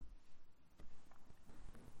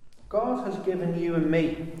God has given you and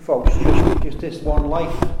me, folks, just this one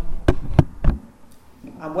life.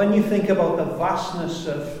 And when you think about the vastness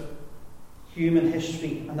of human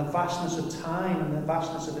history and the vastness of time and the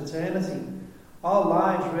vastness of eternity, our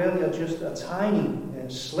lives really are just a tiny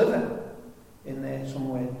sliver in there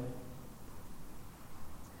somewhere.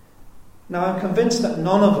 Now, I'm convinced that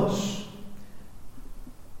none of us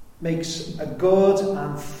makes a good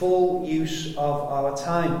and full use of our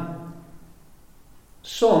time.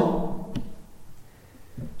 Some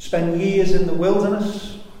spend years in the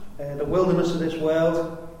wilderness of this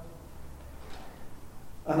world,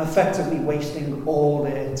 and effectively wasting all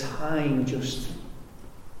their time just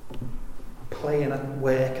playing at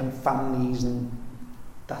work and families and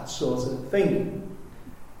that sort of thing.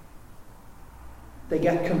 They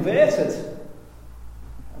get converted,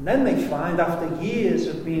 and then they find, after years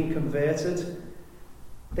of being converted,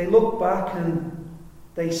 they look back and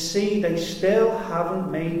they see they still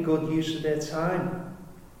haven't made good use of their time.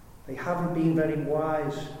 They haven't been very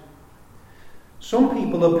wise. Some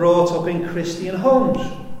people are brought up in Christian homes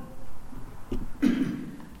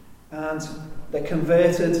and they're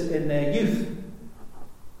converted in their youth.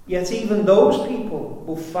 Yet even those people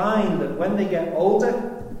will find that when they get older,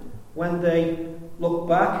 when they look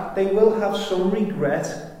back, they will have some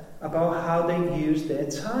regret about how they've used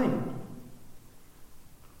their time.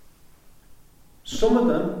 Some of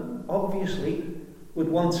them, obviously, would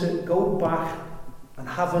want to go back and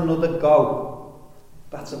have another go.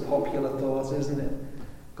 That's a popular thought, isn't it?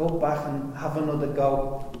 Go back and have another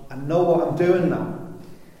go. I know what I'm doing now.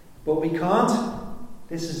 But we can't.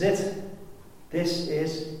 This is it. This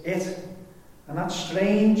is it. And that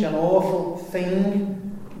strange and awful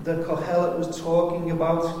thing that Kohelet was talking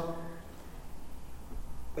about,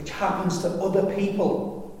 which happens to other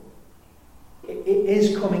people, it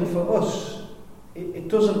is coming for us. It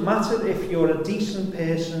doesn't matter if you're a decent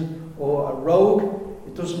person or a rogue.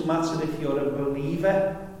 It doesn't matter if you're a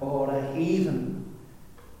believer or a heathen.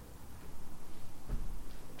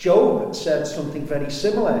 Job said something very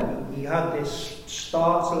similar. He had this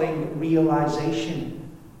startling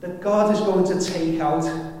realization that God is going to take out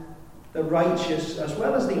the righteous as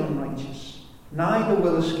well as the unrighteous. Neither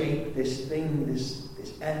will escape this thing, this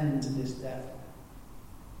end, this death.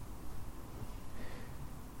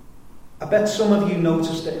 I bet some of you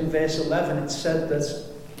noticed that in verse 11 it said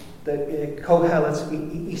that Kohelet,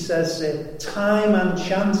 he says, time and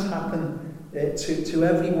chance happen to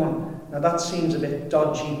everyone. Now that seems a bit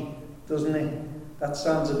dodgy, doesn't it? That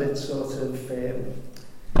sounds a bit sort of,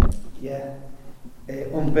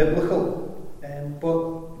 unbiblical.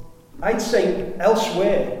 But I'd say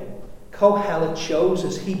elsewhere, Kohelet shows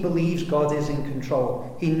us he believes God is in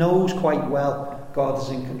control. He knows quite well God is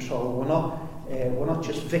in control. We're not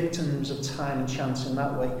just victims of time and chance in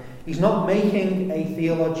that way. He's not making a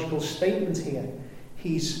theological statement here.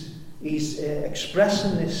 He's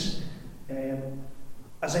expressing this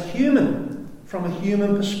as a human, from a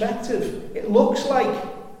human perspective. It looks like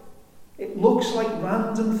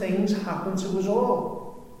random things happen to us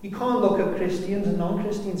all. You can't look at Christians and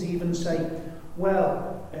non-Christians even and say,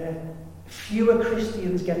 well, fewer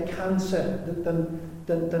Christians get cancer than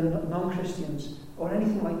non-Christians, or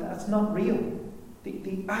anything like that. It's not real.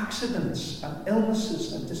 The accidents and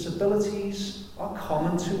illnesses and disabilities are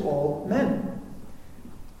common to all men.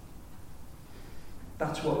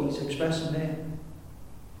 That's what he's expressing there.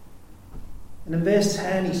 And in verse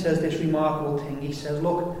 10 he says this remarkable thing. He says,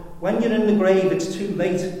 look, when you're in the grave it's too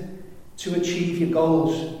late to achieve your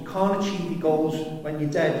goals. You can't achieve your goals when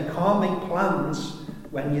you're dead. You can't make plans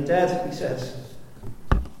when you're dead, he says.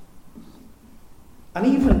 And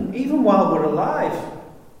even while we're alive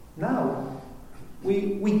now,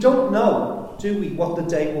 we don't know, do we, what the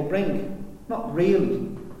day will bring? Not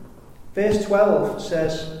really. Verse 12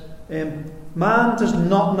 says, man does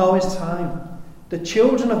not know his time. The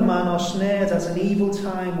children of man are snared at an evil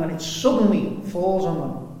time when it suddenly falls on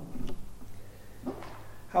them.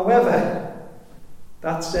 However,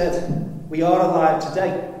 that said, we are alive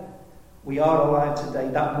today. We are alive today,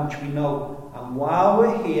 that much we know. And while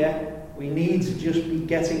we're here, we need to just be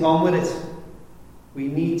getting on with it. We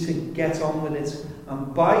need to get on with it.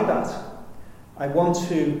 And by that, I want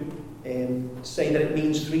to say that it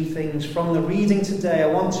means three things. From the reading today, I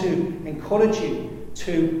want to encourage you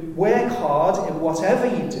to work hard in whatever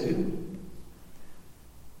you do.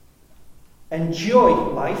 Enjoy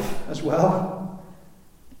life as well.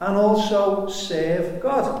 And also serve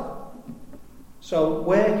God. So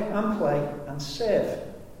work and play and serve.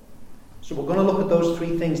 So we're going to look at those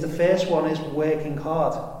three things. The first one is working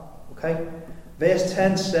hard. Okay? Verse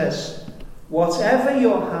 10 says, whatever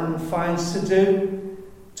your hand finds to do,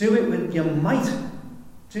 do it with your might.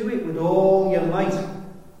 Do it with all your might.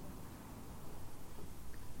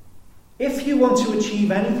 If you want to achieve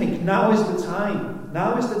anything, now is the time.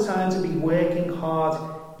 Now is the time to be working hard.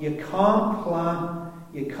 You can't plan,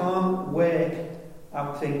 you can't work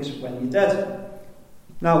out things when you're dead.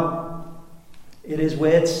 Now, it is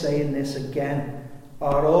worth saying this again.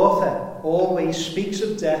 Our author always speaks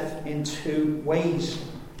of death in two ways.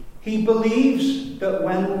 He believes that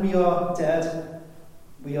when we are dead,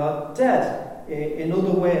 we are dead. In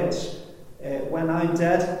other words, when I'm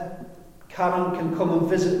dead, Karen can come and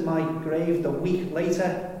visit my grave the week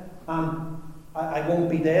later, and I won't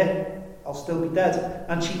be there. I'll still be dead.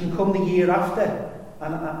 And she can come the year after,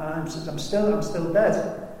 and I'm still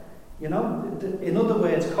dead. You know, in other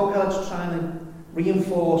words, Kohelet's trying to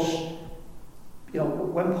reinforce, you know,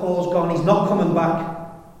 when Paul's gone, he's not coming back.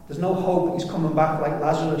 There's no hope he's coming back like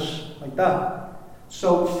Lazarus, like that.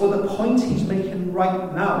 So for the point he's making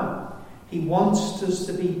right now, he wants us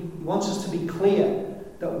to be clear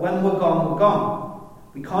that when we're gone, we're gone.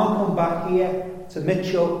 We can't come back here to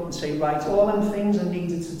Mitchell and say, right, all them things I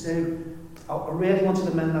needed to do, I really wanted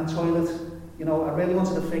to mend that toilet, you know, I really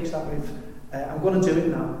wanted to fix that roof, I'm going to do it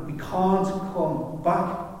now. We can't come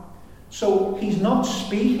back. So he's not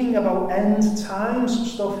speaking about end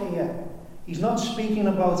times stuff here. He's not speaking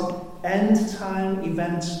about end time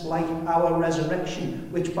events like our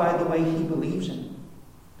resurrection, which, by the way, he believes in.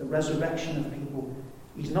 The resurrection of people.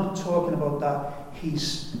 He's not talking about that.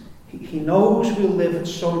 He knows we'll live at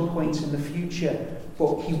some point in the future,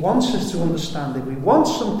 but he wants us to understand that we want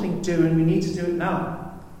something doing, we need to do it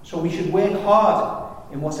now. So we should work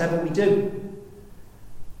hard in whatever we do.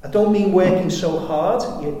 I don't mean working so hard,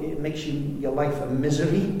 it makes your life a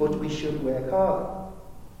misery, but we should work hard.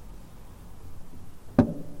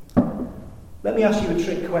 Let me ask you a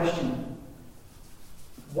trick question.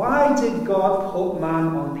 Why did God put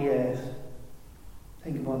man on the earth?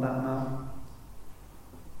 Think about that now.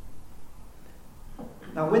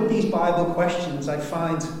 Now, with these Bible questions, I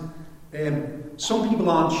find some people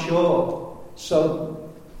aren't sure, so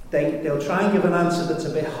they'll try and give an answer that's a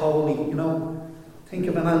bit holy, you know. Think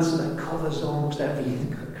of an answer that covers almost every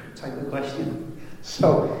type of question.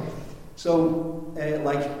 So,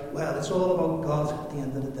 well, it's all about God at the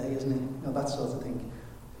end of the day, isn't it? You know, that sort of thing.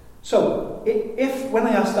 So, if when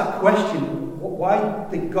I ask that question, why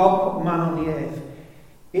did God put man on the earth?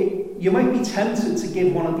 You might be tempted to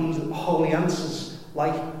give one of these holy answers,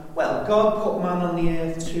 like, well, God put man on the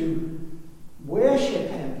earth to worship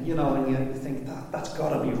him, you know, and you think that's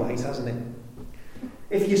got to be right, hasn't it?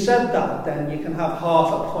 If you said that, then you can have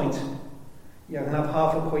half a point. You can have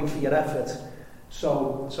half a point for your effort.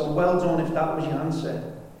 So well done if that was your answer.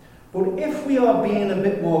 But if we are being a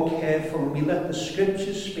bit more careful and we let the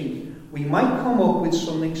scriptures speak, we might come up with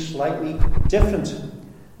something slightly different.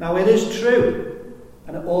 Now, it is true,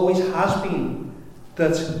 and it always has been,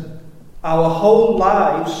 that our whole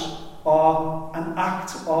lives are an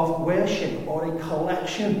act of worship, or a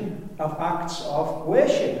collection of acts of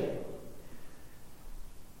worship.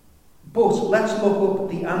 But let's look up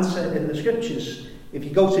the answer in the scriptures. If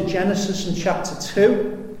you go to Genesis in chapter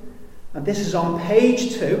 2, and this is on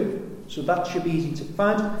page 2, so that should be easy to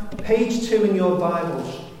find. Page 2 in your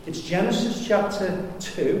Bibles. It's Genesis chapter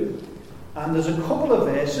 2, and there's a couple of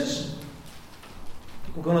verses.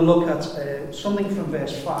 We're going to look at something from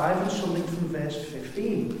verse 5 and something from verse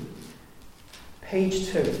 15. Page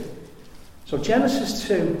 2. So Genesis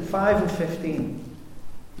 2, 5 and 15.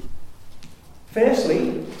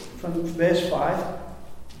 Firstly, from verse 5,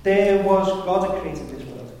 there was God who created this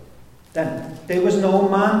world. Then, there was no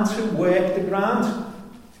man to work the ground.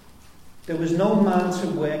 There was no man to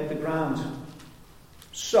work the ground.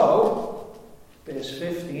 So, verse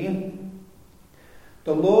 15,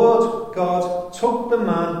 the Lord God took the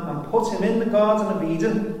man and put him in the Garden of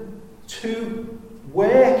Eden to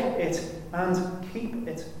work it and keep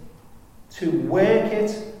it. To work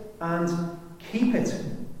it and keep it.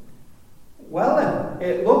 Well then,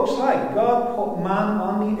 it looks like God put man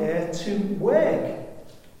on the earth to work.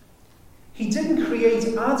 He didn't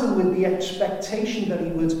create Adam with the expectation that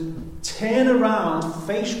he would turn around,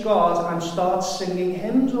 face God, and start singing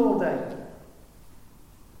hymns all day.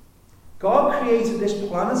 God created this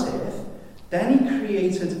planet Earth, then he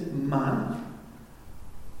created man.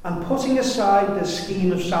 And putting aside the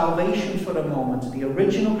scheme of salvation for a moment, the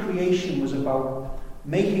original creation was about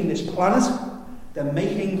making this planet, then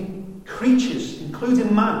making creatures,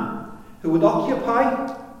 including man, who would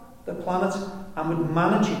occupy the planet and would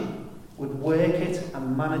manage it, would work it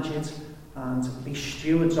and manage it and be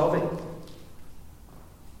stewards of it.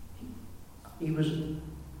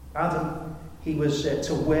 Adam was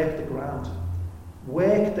to work the ground.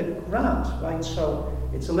 Work the ground, right? So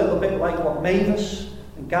It's a little bit like what Mavis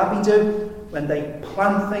and Gabby do when they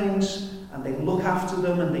plant things and they look after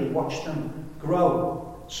them and they watch them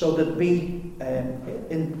grow. So there'd be,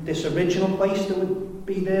 in this original place, there would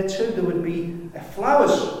be there too. There would be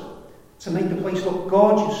flowers to make the place look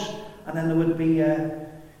gorgeous. And then there would be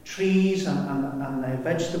trees and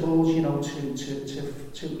vegetables,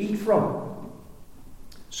 to eat from.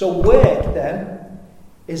 So work, then,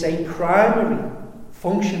 is a primary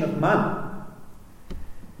function of man.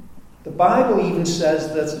 The Bible even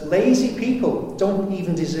says that lazy people don't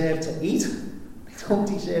even deserve to eat. They don't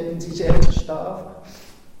deserve to starve.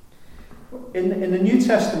 In the New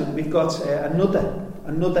Testament, we've got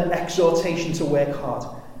another exhortation to work hard,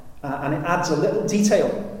 and it adds a little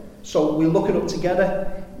detail. So we'll look it up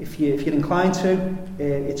together if you're inclined to.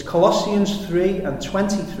 It's Colossians 3 and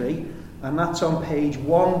 23, and that's on page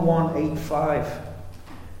 1185.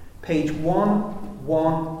 Page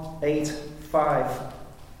 1185.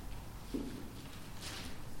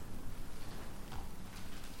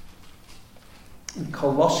 In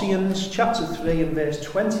Colossians chapter 3 and verse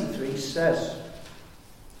 23 says,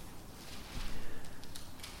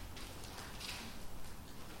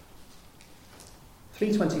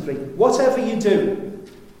 whatever you do,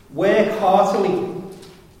 work heartily,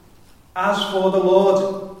 as for the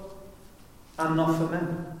Lord, and not for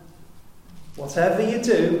men. Whatever you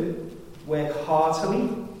do, work heartily,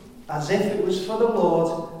 as if it was for the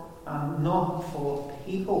Lord, and not for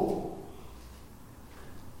people.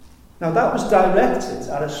 Now that was directed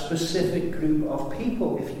at a specific group of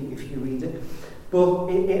people, if you read it, but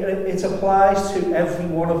it applies to every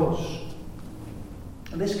one of us.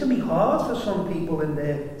 And this can be hard for some people in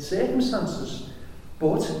their circumstances,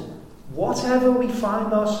 but whatever we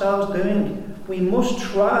find ourselves doing, we must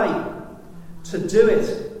try to do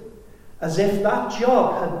it as if that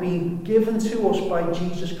job had been given to us by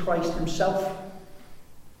Jesus Christ himself.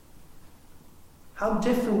 How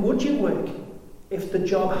different would you work if the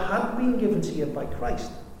job had been given to you by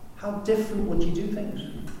Christ? How different would you do things?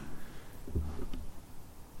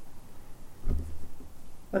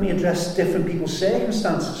 Let me address different people's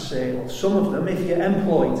circumstances, or some of them. If you're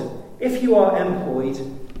employed, if you are employed,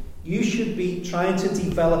 you should be trying to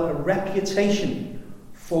develop a reputation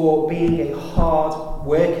for being a hard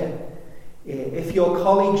worker. If your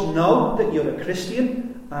colleagues know that you're a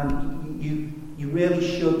Christian, and you really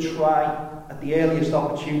should try at the earliest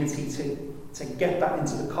opportunity to get that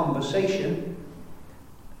into the conversation,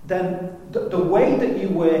 then the way that you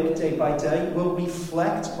work day by day will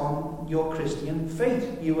reflect on your Christian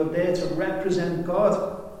faith. You are there to represent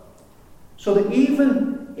God. So that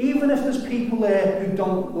even if there's people there who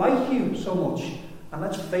don't like you so much, and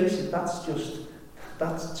let's face it, that's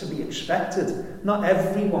to be expected. Not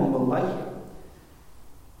everyone will like you.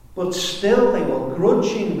 But still they will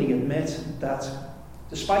grudgingly admit that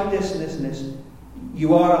despite this and this and this,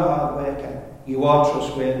 you are a hard worker. You are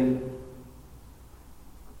trustworthy.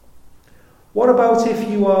 What about if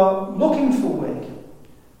you are looking for work?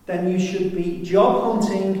 Then you should be job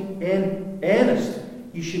hunting in earnest.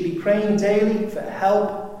 You should be praying daily for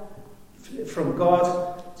help from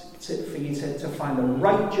God for you to find the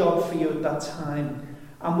right job for you at that time.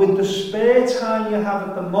 And with the spare time you have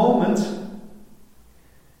at the moment,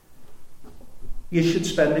 you should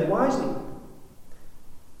spend it wisely.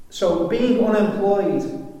 So being unemployed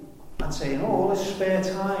and saying, all this spare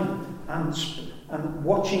time and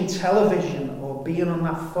watching television or being on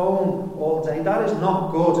that phone all day, that is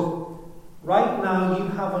not good. Right now you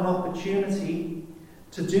have an opportunity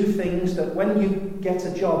to do things that when you get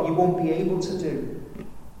a job you won't be able to do.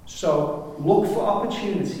 So look for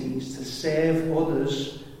opportunities to serve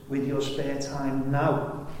others with your spare time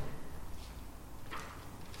now.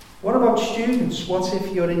 What about students? What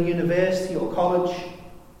if you're in university or college?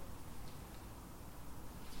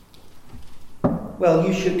 Well,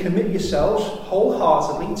 you should commit yourselves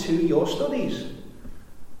wholeheartedly to your studies.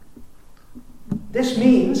 This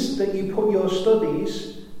means that you put your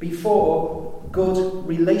studies before good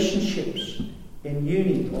relationships in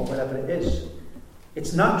uni or whatever it is.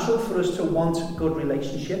 It's natural for us to want good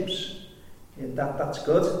relationships. That's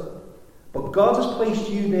good. But God has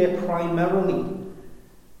placed you there primarily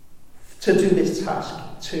to do this task,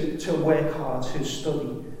 to work hard, to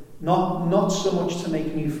study. Not so much to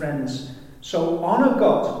make new friends. So honour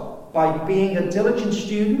God by being a diligent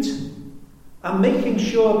student and making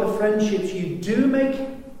sure the friendships you do make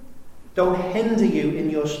don't hinder you in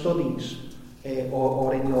your studies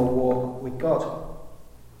or in your walk with God.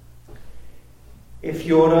 If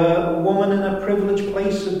you're a woman in a privileged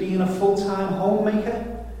place of being a full-time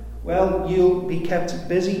homemaker, well, you'll be kept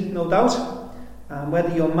busy, no doubt. And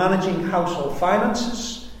whether you're managing household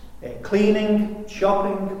finances, cleaning,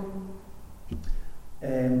 shopping,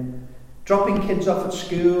 dropping kids off at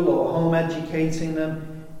school or home educating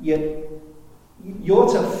them. You're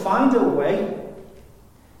to find a way.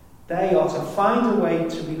 They are to find a way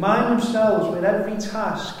to remind themselves with every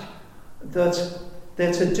task that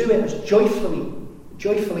they're to do it as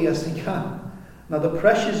joyfully as they can. Now, the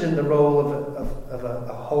pressures in the role of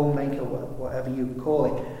a homemaker, whatever you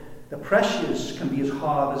call it, the pressures can be as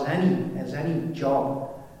hard as any job.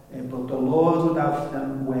 But the Lord would have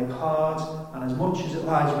them work hard, and as much as it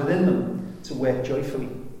lies within them, to work joyfully.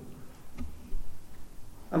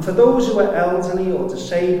 And for those who are elderly or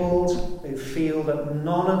disabled, who feel that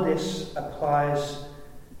none of this applies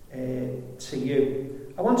to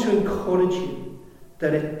you, I want to encourage you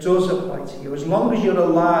that it does apply to you. As long as you're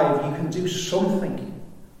alive, you can do something.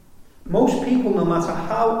 Most people, no matter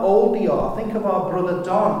how old they are, think of our brother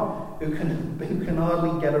Don, who can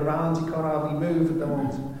hardly get around, he can't hardly move at the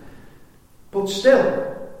moment. But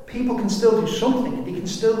still, people can still do something. They can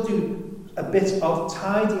still do a bit of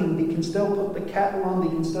tidying, they can still put the kettle on, they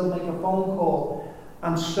can still make a phone call.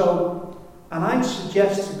 And I'd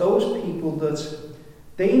suggest to those people that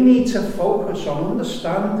they need to focus on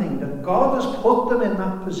understanding that God has put them in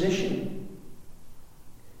that position.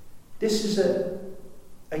 This is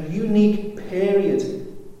a unique period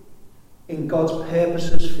in God's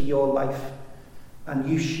purposes for your life, and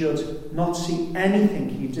you should not see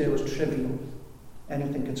anything you do as trivial,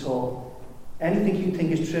 anything at all. Anything you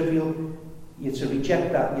think is trivial, you're to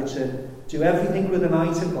reject that. You're to do everything with an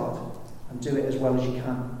eye to God and do it as well as you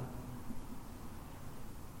can.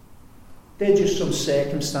 They're just some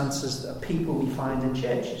circumstances that people we find in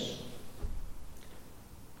churches.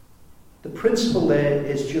 The principle there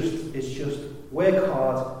is just work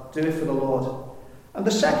hard, do it for the Lord. And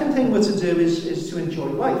the second thing we're to do is to enjoy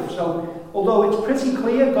life. So, although it's pretty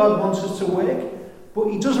clear God wants us to work, but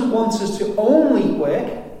he doesn't want us to only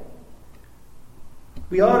work.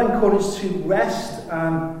 We are encouraged to rest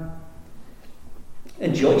and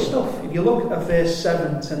enjoy stuff. If you look at verse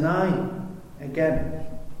 7 to 9 again,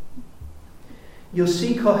 you'll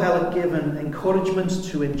see Kohelet given encouragement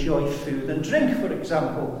to enjoy food and drink, for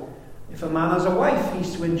example. If a man has a wife,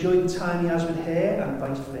 he's to enjoy the time he has with her, and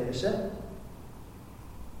vice versa.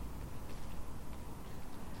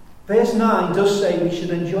 Verse 9 does say we should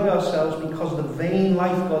enjoy ourselves because of the vain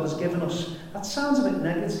life God has given us. That sounds a bit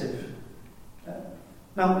negative.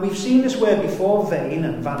 Now, we've seen this word before, vain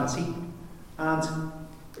and vanity, and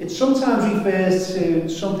it sometimes refers to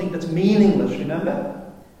something that's meaningless,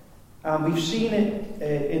 remember? We've seen it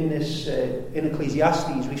in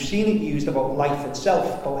Ecclesiastes. We've seen it used about life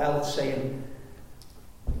itself. Kohelet saying,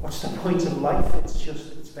 what's the point of life?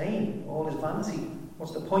 It's vain. All is vanity.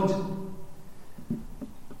 What's the point?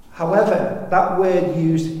 However, that word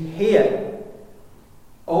used here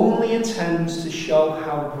only intends to show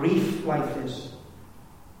how brief life is.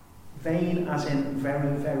 Vain as in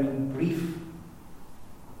very, very brief.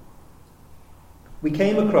 We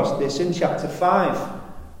came across this in chapter 5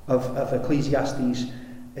 of Ecclesiastes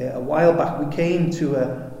a while back. We came to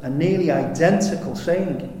a nearly identical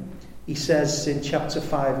saying. He says in chapter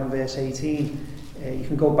 5 and verse 18, you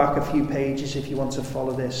can go back a few pages if you want to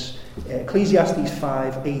follow this. Ecclesiastes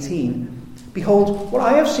 5:18. Behold, what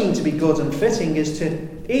I have seen to be good and fitting is to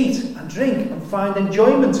eat and drink and find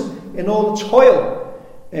enjoyment in all the toil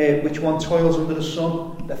which one toils under the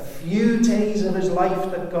sun, the few days of his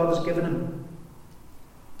life that God has given him.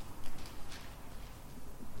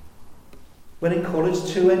 We're encouraged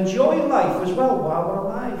to enjoy life as well while we're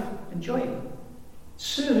alive. Enjoy it.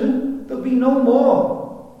 Soon there'll be no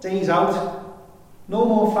more days out, no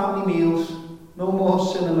more family meals, no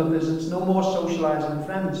more cinema visits, no more socialising with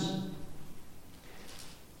friends.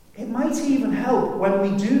 It might even help when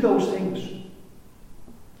we do those things.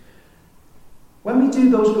 When we do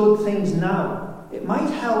those good things now, it might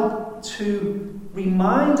help to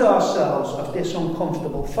remind ourselves of this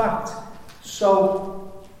uncomfortable fact.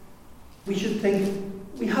 So we should think,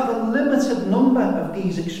 we have a limited number of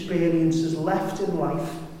these experiences left in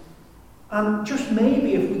life, and just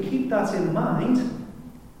maybe if we keep that in mind,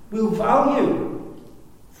 we'll value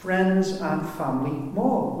friends and family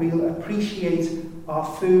more. We'll appreciate our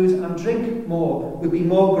food and drink more. We'll be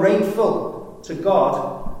more grateful to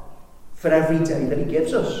God for every day that he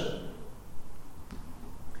gives us.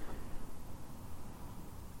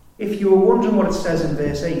 If you were wondering what it says in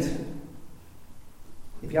verse 8,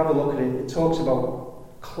 if you have a look at it, it talks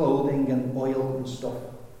about clothing and oil and stuff.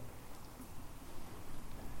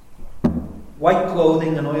 White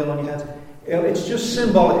clothing and oil on your head. It's just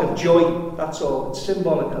symbolic of joy, that's all. It's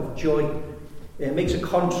symbolic of joy. It makes a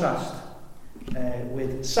contrast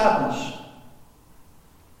with sadness.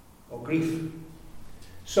 grief.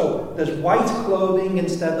 So there's white clothing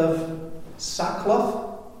instead of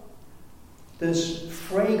sackcloth. There's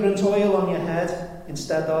fragrant oil on your head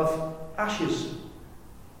instead of ashes,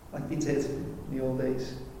 like they did in the old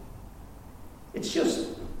days. It's just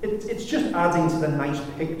adding to the nice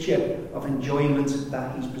picture of enjoyment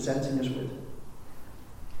that he's presenting us with.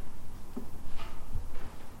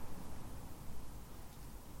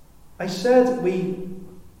 I said we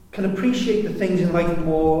can appreciate the things in life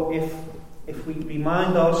more if we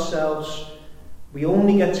remind ourselves we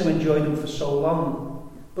only get to enjoy them for so long.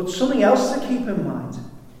 But something else to keep in mind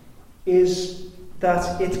is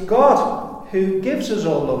that it's God who gives us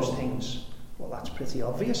all those things. Well, that's pretty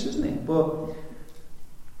obvious, isn't it? But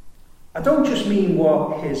I don't just mean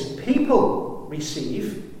what his people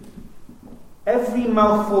receive. Every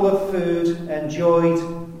mouthful of food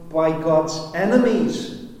enjoyed by God's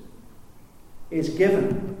enemies is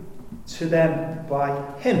given to them by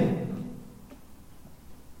him.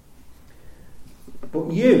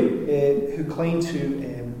 But you, who claim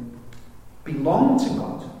to belong to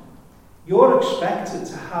God, you're expected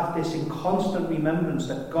to have this in constant remembrance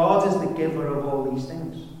that God is the giver of all these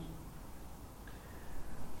things.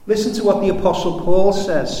 Listen to what the Apostle Paul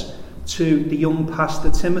says to the young pastor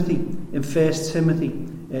Timothy in 1 Timothy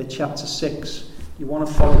chapter 6. You want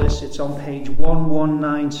to follow this, it's on page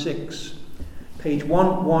 1196. Page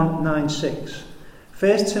 1196.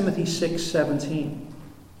 1 Timothy 6:17.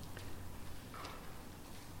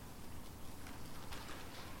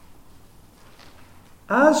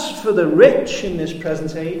 As for the rich in this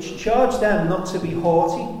present age, charge them not to be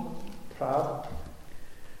haughty, proud,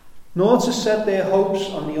 nor to set their hopes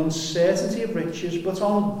on the uncertainty of riches, but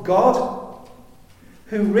on God,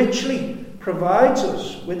 who richly provides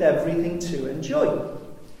us with everything to enjoy.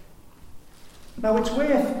 Now it's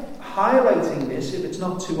worth highlighting this, if it's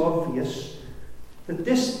not too obvious, that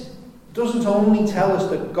this doesn't only tell us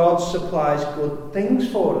that God supplies good things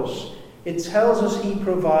for us, it tells us he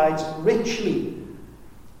provides richly,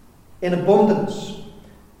 in abundance.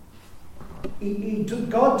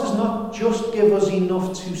 God does not just give us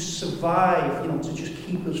enough to survive, to just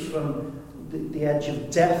keep us from the edge of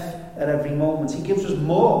death at every moment. He gives us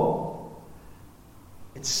more.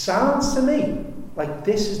 It sounds to me like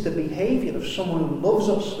this is the behaviour of someone who loves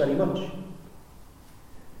us very much.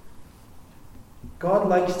 God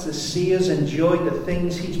likes to see us enjoy the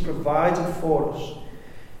things he's provided for us.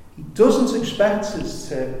 He doesn't expect us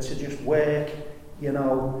to just work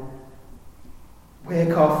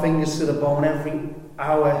our fingers to the bone every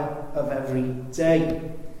hour of every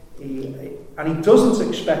day. And he doesn't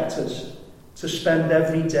expect us to spend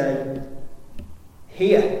every day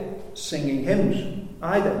here singing hymns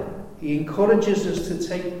either. He encourages us to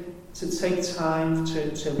take time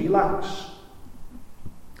to relax.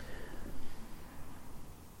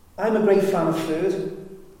 I'm a great fan of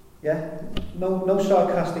food. Yeah? No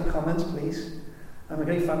sarcastic comments, please. I'm a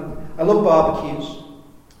great fan. I love barbecues.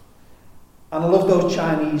 And I love those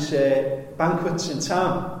Chinese banquets in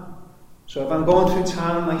town. So if I'm going through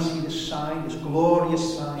town and I see this sign, this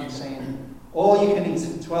glorious sign saying, all you can eat,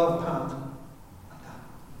 £12, like that.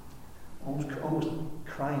 Almost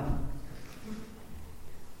crying.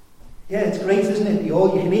 Yeah, it's great, isn't it? The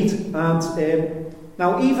all you can eat. And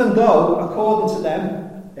now, even though, according to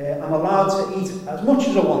them, I'm allowed to eat as much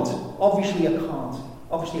as I want, obviously I can't.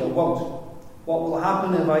 Obviously I won't. What will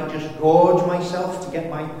happen if I just gorge myself to get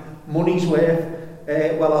my money's worth?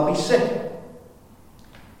 Well, I'll be sick.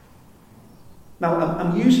 Now,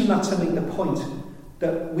 I'm using that to make the point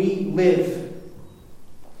that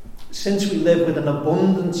since we live with an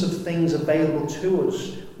abundance of things available to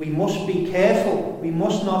us, we must be careful. We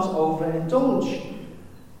must not overindulge.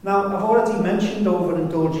 Now, I've already mentioned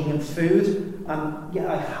overindulging in food, and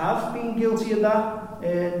yeah, I have been guilty of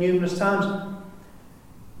that numerous times.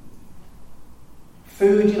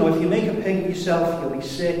 Food, if you make a pig of yourself, you'll be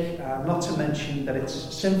sick, not to mention that it's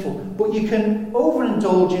sinful. But you can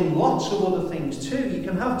overindulge in lots of other things too. You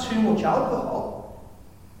can have too much alcohol.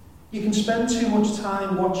 You can spend too much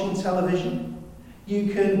time watching television.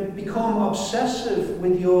 You can become obsessive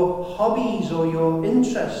with your hobbies or your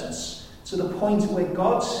interests to the point where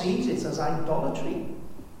God sees it as idolatry.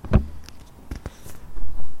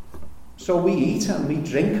 So we eat and we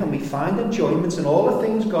drink and we find enjoyment in all the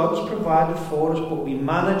things God has provided for us, but we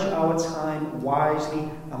manage our time wisely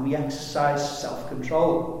and we exercise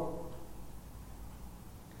self-control.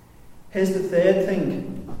 Here's the third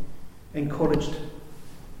thing encouraged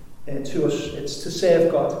to us. It's to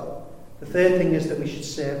serve God. The third thing is that we should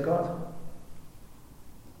serve God.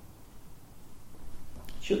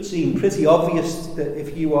 It should seem pretty obvious that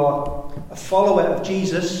if you are a follower of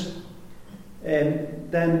Jesus,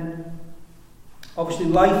 then Obviously,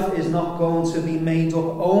 life is not going to be made up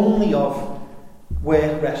only of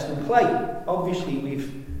work, rest and play. Obviously,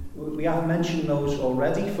 we have mentioned those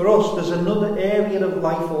already. For us, there's another area of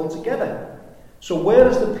life altogether. So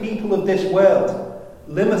whereas the people of this world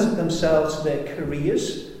limit themselves to their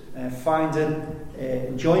careers, finding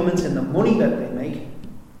enjoyment in the money that they make,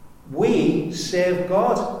 we serve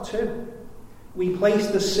God too. We place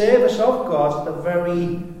the service of God at the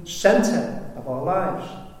very centre of our lives.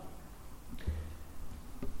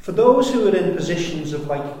 For those who are in positions of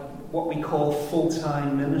what we call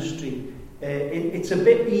full-time ministry, it's a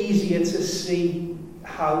bit easier to see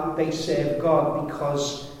how they serve God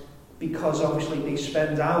because obviously they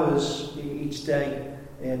spend hours each day.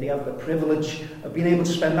 They have the privilege of being able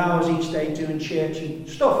to spend hours each day doing churchy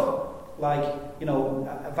stuff, like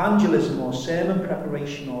evangelism or sermon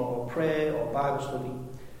preparation or prayer or Bible study.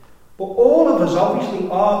 But all of us obviously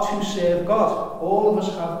are to serve God. All of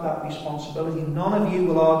us have that responsibility. None of you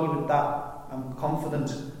will argue with that, I'm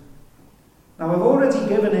confident. Now, I've already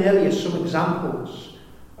given earlier some examples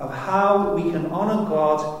of how we can honour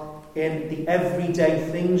God in the everyday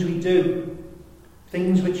things we do,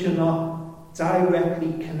 things which are not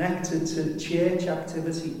directly connected to church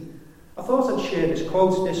activity. I thought I'd share this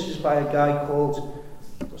quote. This is by a guy called,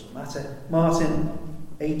 doesn't matter, Martin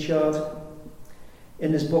Achard.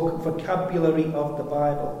 In his book, Vocabulary of the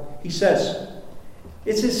Bible. He says,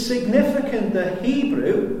 "It is significant that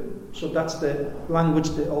Hebrew," so that's the language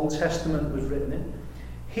the Old Testament was written in,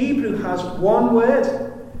 Hebrew has one word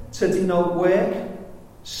to denote work,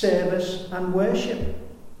 service and worship.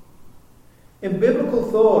 In biblical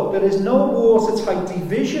thought, there is no watertight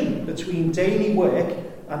division between daily work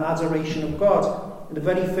and adoration of God. In the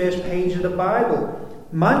very first page of the Bible,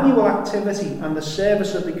 manual activity and the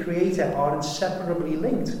service of the Creator are inseparably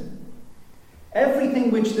linked.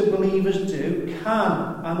 Everything which the believers do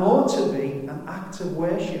can and ought to be an act of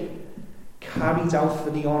worship, carried out for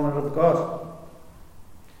the honour of God.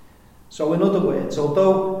 So in other words,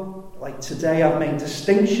 although, like today, I've made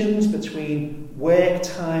distinctions between work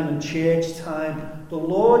time and church time, the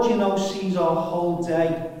Lord, sees our whole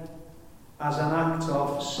day as an act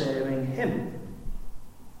of serving Him.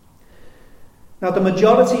 Now, the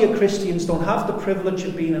majority of Christians don't have the privilege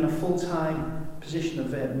of being in a full-time position of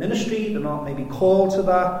ministry. They're not maybe called to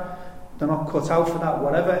that. They're not cut out for that,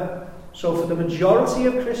 whatever. So for the majority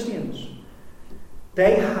of Christians,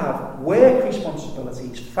 they have work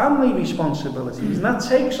responsibilities, family responsibilities, and that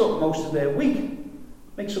takes up most of their week,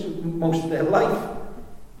 makes up most of their life.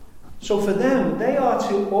 So for them, they are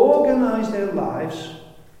to organise their lives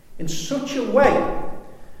in such a way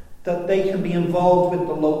that they can be involved with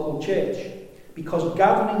the local church. Because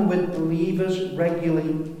gathering with believers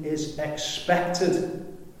regularly is expected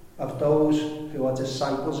of those who are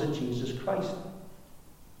disciples of Jesus Christ.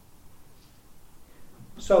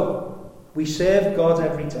 So, we serve God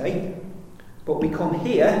every day, but we come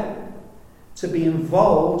here to be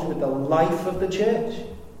involved with the life of the church.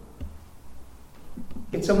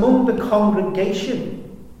 It's among the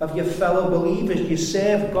congregation of your fellow believers. You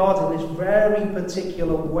serve God in this very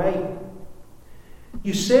particular way.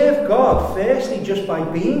 You serve God, firstly, just by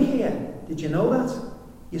being here. Did you know that?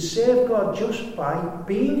 You serve God just by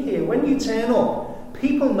being here. When you turn up,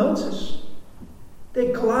 people notice.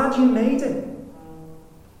 They're glad you made it.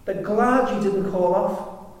 They're glad you didn't call off.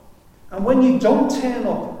 And when you don't turn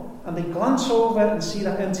up, and they glance over and see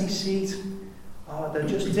that empty seat, they're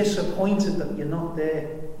just disappointed that you're not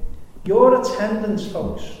there. Your attendance,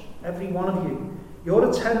 folks, every one of you, your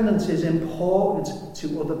attendance is important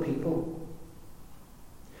to other people.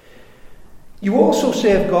 You also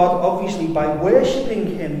serve God, obviously, by worshipping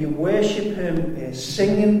Him. You worship Him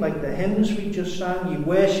singing, like the hymns we just sang. You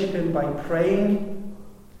worship Him by praying,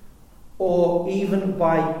 or even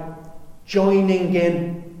by joining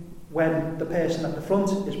in when the person at the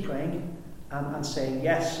front is praying and saying,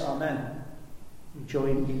 yes, amen. You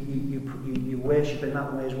join, you worship in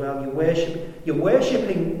that way as well. You're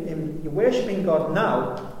worshiping God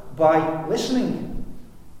now by listening.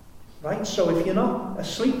 Right? So if you're not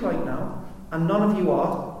asleep right now, and none of you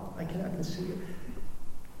are, I can see you.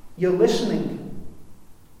 You're listening.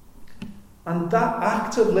 And that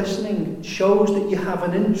act of listening shows that you have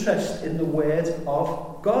an interest in the Word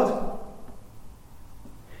of God.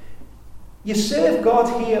 You serve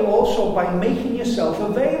God here also by making yourself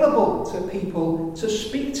available to people to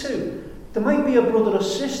speak to. There might be a brother or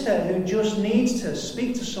sister who just needs to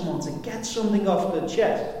speak to someone to get something off their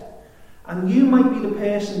chest. And you might be the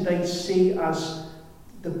person they see as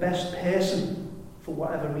the best person for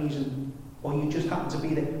whatever reason, or you just happen to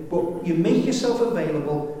be there. But you make yourself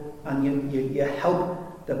available and you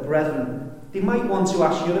help the brethren. They might want to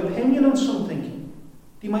ask your opinion on something.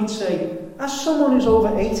 They might say, as someone who's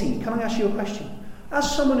over 80, can I ask you a question?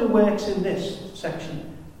 As someone who works in this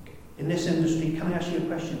section, in this industry, can I ask you a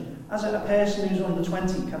question? As a person who's under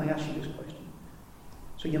 20, can I ask you this question?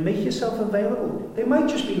 So you make yourself available. They might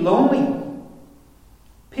just be lonely.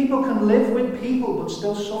 People can live with people but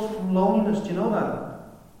still suffer from loneliness. Do you know that?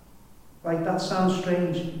 Right, that sounds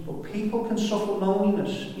strange, but people can suffer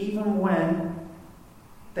loneliness even when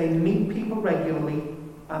they meet people regularly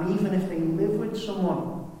and even if they live with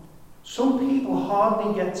someone. Some people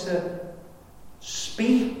hardly get to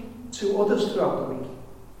speak to others throughout the week,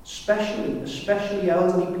 especially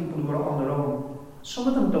elderly people who are on their own. Some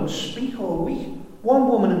of them don't speak all week. One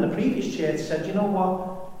woman in the previous church said, you know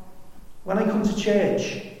what, when I come to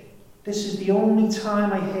church, this is the only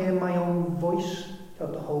time I hear my own voice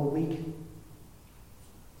throughout the whole week.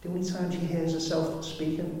 The only time she hears herself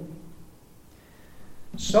speaking.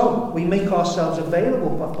 So, we make ourselves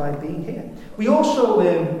available by being here. We also,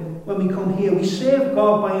 when we come here, we serve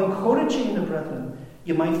God by encouraging the brethren.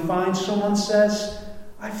 You might find someone says,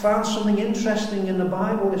 I found something interesting in the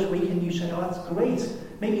Bible this week, and you say, oh, that's great.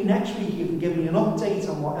 Maybe next week you can give me an update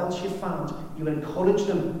on what else you found. You encourage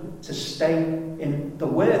them to stay in the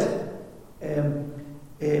Word.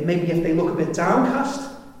 Maybe if they look a bit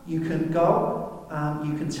downcast, you can go and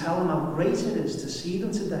you can tell them how great it is to see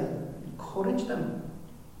them today. Encourage them.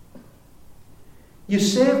 You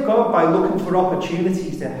serve God by looking for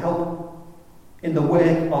opportunities to help in the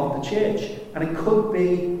work of the church. And it could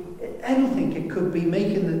be anything. It could be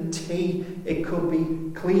making the tea. It could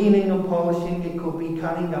be cleaning and polishing. It could be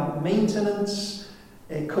carrying out maintenance.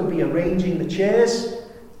 It could be arranging the chairs.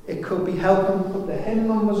 It could be helping put the hymn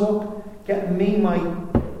numbers up, getting me my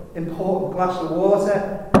important glass of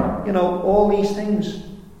water. You know, all these things.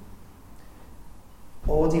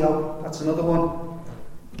 Audio, that's another one.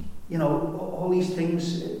 You know, all these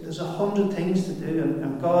things. There's 100 things to do,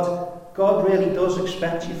 and God really does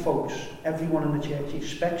expect you folks, everyone in the church, He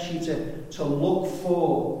expects you to look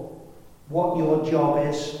for what your job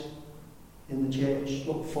is in the church.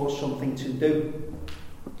 Look for something to do.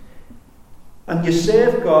 And you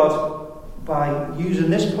serve God by using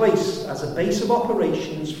this place as a base of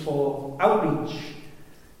operations for outreach.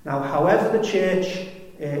 Now, however the church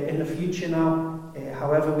in the future now,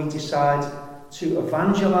 however we decide to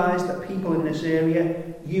evangelise the people in this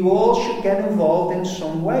area, you all should get involved in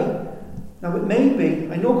some way. Now it may be,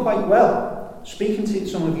 I know quite well, speaking to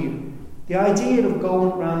some of you, the idea of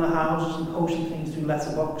going around the houses and posting things through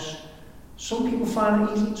letterbox, some people find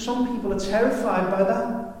it easy, some people are terrified by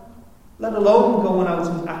that, let alone going out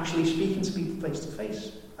and actually speaking to people face to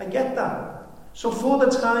face. I get that. So for the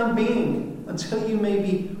time being, until you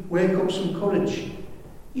maybe wake up some courage,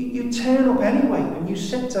 you turn up anyway and you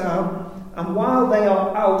sit down, and while they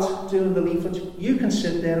are out doing the leaflets, you can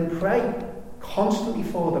sit there and pray constantly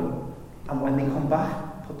for them. And when they come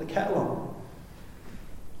back, put the kettle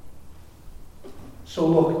on. So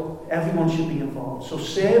look, everyone should be involved. So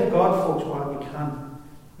serve God, folks, while you can.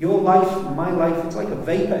 Your life, my life, it's like a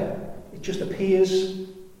vapour. It just appears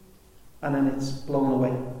and then it's blown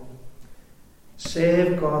away.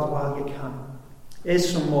 Serve God while you can. Here's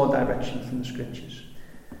some more direction from the scriptures.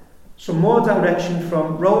 Some more direction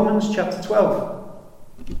from Romans chapter 12.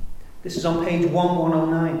 This is on page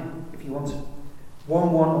 1109, if you want it.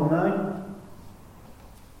 1109.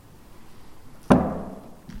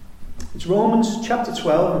 It's Romans chapter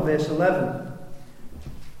 12 and verse 11.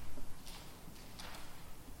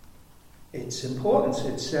 It's important.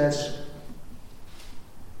 It says,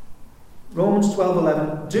 Romans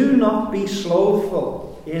 12:11, do not be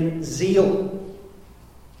slothful in zeal.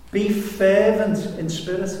 Be fervent in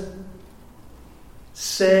spirit.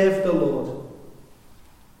 Serve the Lord.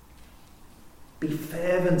 Be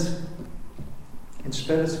fervent in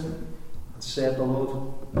spirit and serve the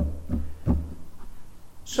Lord.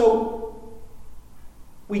 So,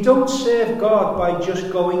 we don't serve God by just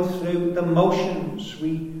going through the motions.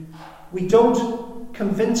 We don't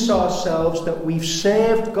convince ourselves that we've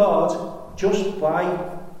served God just by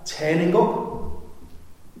turning up.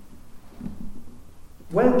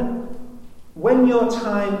 When your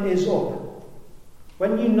time is up,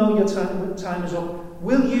 when you know your time is up,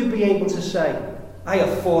 will you be able to say, I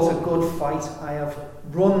have fought a good fight, I have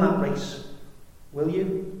run that race? Will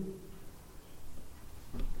you?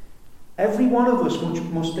 Every one of us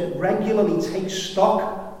must regularly take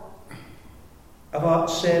stock of our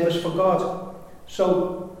service for God.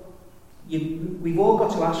 So we've all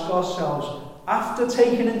got to ask ourselves, after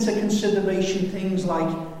taking into consideration things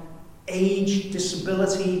like age,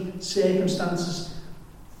 disability, circumstances,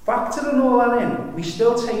 factoring all that in, we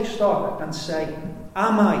still take stock and say,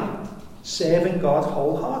 am I serving God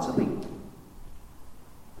wholeheartedly?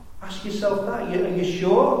 Ask yourself that. Are you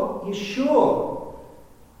sure? Are you sure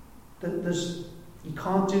that you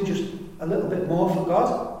can't do just a little bit more for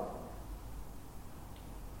God?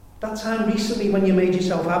 That time recently when you made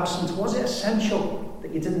yourself absent, was it essential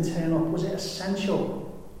that you didn't turn up? Was it essential?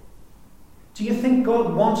 Do you think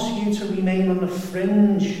God wants you to remain on the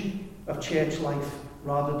fringe of church life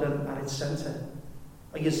rather than at its centre?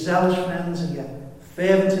 Are you zealous, friends? Are you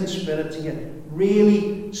fervent in spirit? Do you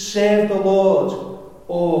really serve the Lord?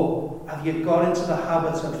 Or have you got into the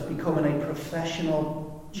habit of becoming a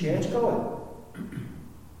professional churchgoer?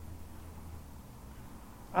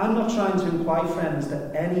 I'm not trying to imply, friends,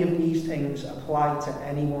 that any of these things apply to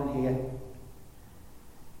anyone here.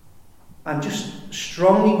 I'm just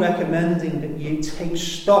strongly recommending that you take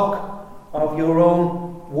stock of your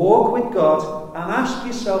own walk with God and ask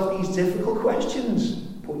yourself these difficult questions.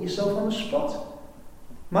 Put yourself on the spot.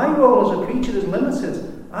 My role as a preacher is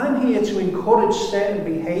limited. I'm here to encourage certain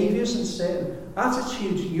behaviours and certain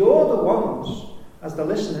attitudes. You're the ones, as the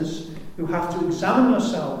listeners, who have to examine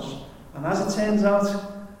yourselves. And as it turns out,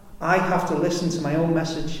 I have to listen to my own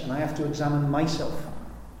message and I have to examine myself.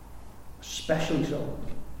 Especially so.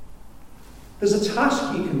 There's a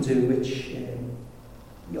task you can do which,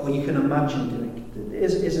 or you can imagine doing. It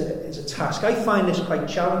is a task. I find this quite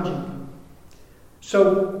challenging.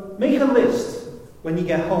 So make a list when you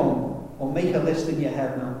get home, or make a list in your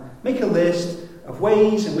head now. Make a list of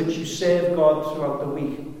ways in which you serve God throughout the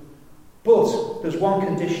week. But there's one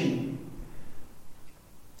condition.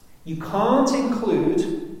 You can't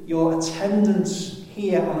include your attendance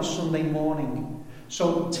here on a Sunday morning.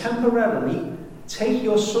 So temporarily, take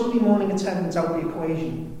your Sunday morning attendance out of the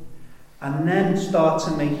equation and then start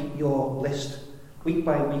to make your list week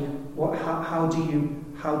by week. How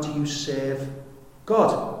do you serve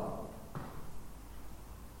God?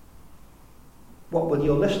 What will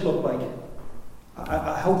your list look like?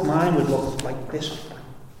 I hope mine would look like this,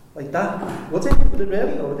 like that. Would it? Would it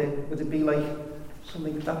really? Or would it be like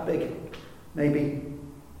something that big? Maybe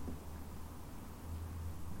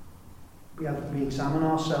we examine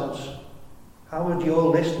ourselves. How would your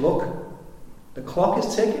list look? The clock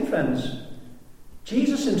is ticking, friends.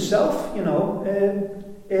 Jesus himself,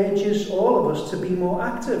 urges all of us to be more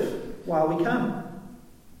active while we can.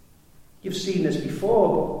 You've seen this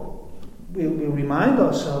before, but we'll remind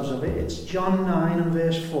ourselves of it. It's John 9 and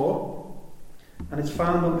verse 4, and it's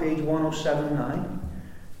found on page 1079.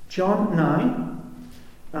 John 9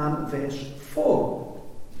 and verse 4.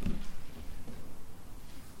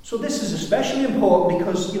 So this is especially important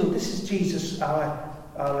because, this is Jesus, our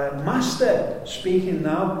Master, speaking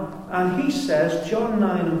now. And he says, John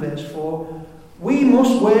 9 and verse 4, we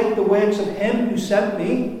must work the works of him who sent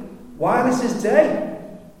me while it is day.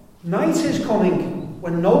 Night is coming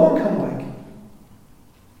when no one can work.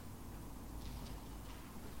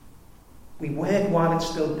 We work while it's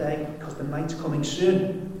still day because the night's coming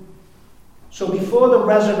soon. So before the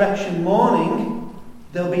resurrection morning,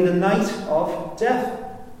 there'll be the night of death,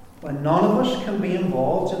 when none of us can be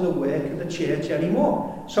involved in the work of the church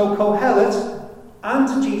anymore. So Kohelet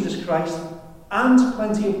and Jesus Christ and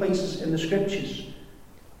plenty of places in the scriptures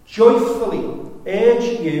joyfully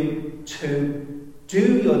urge you to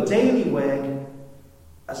do your daily work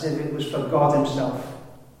as if it was for God himself.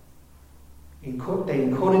 They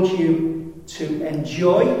encourage you to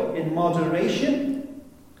enjoy in moderation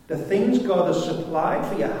the things God has supplied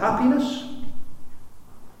for your happiness,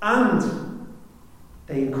 and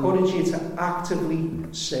they encourage you to actively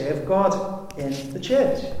serve God in the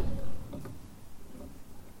church.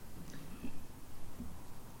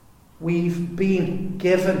 We've been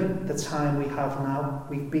given the time we have now.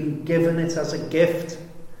 We've been given it as a gift,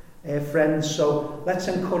 friends. So let's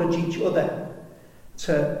encourage each other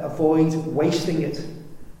to avoid wasting it.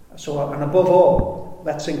 And above all,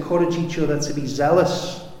 let's encourage each other to be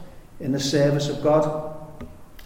zealous in the service of God.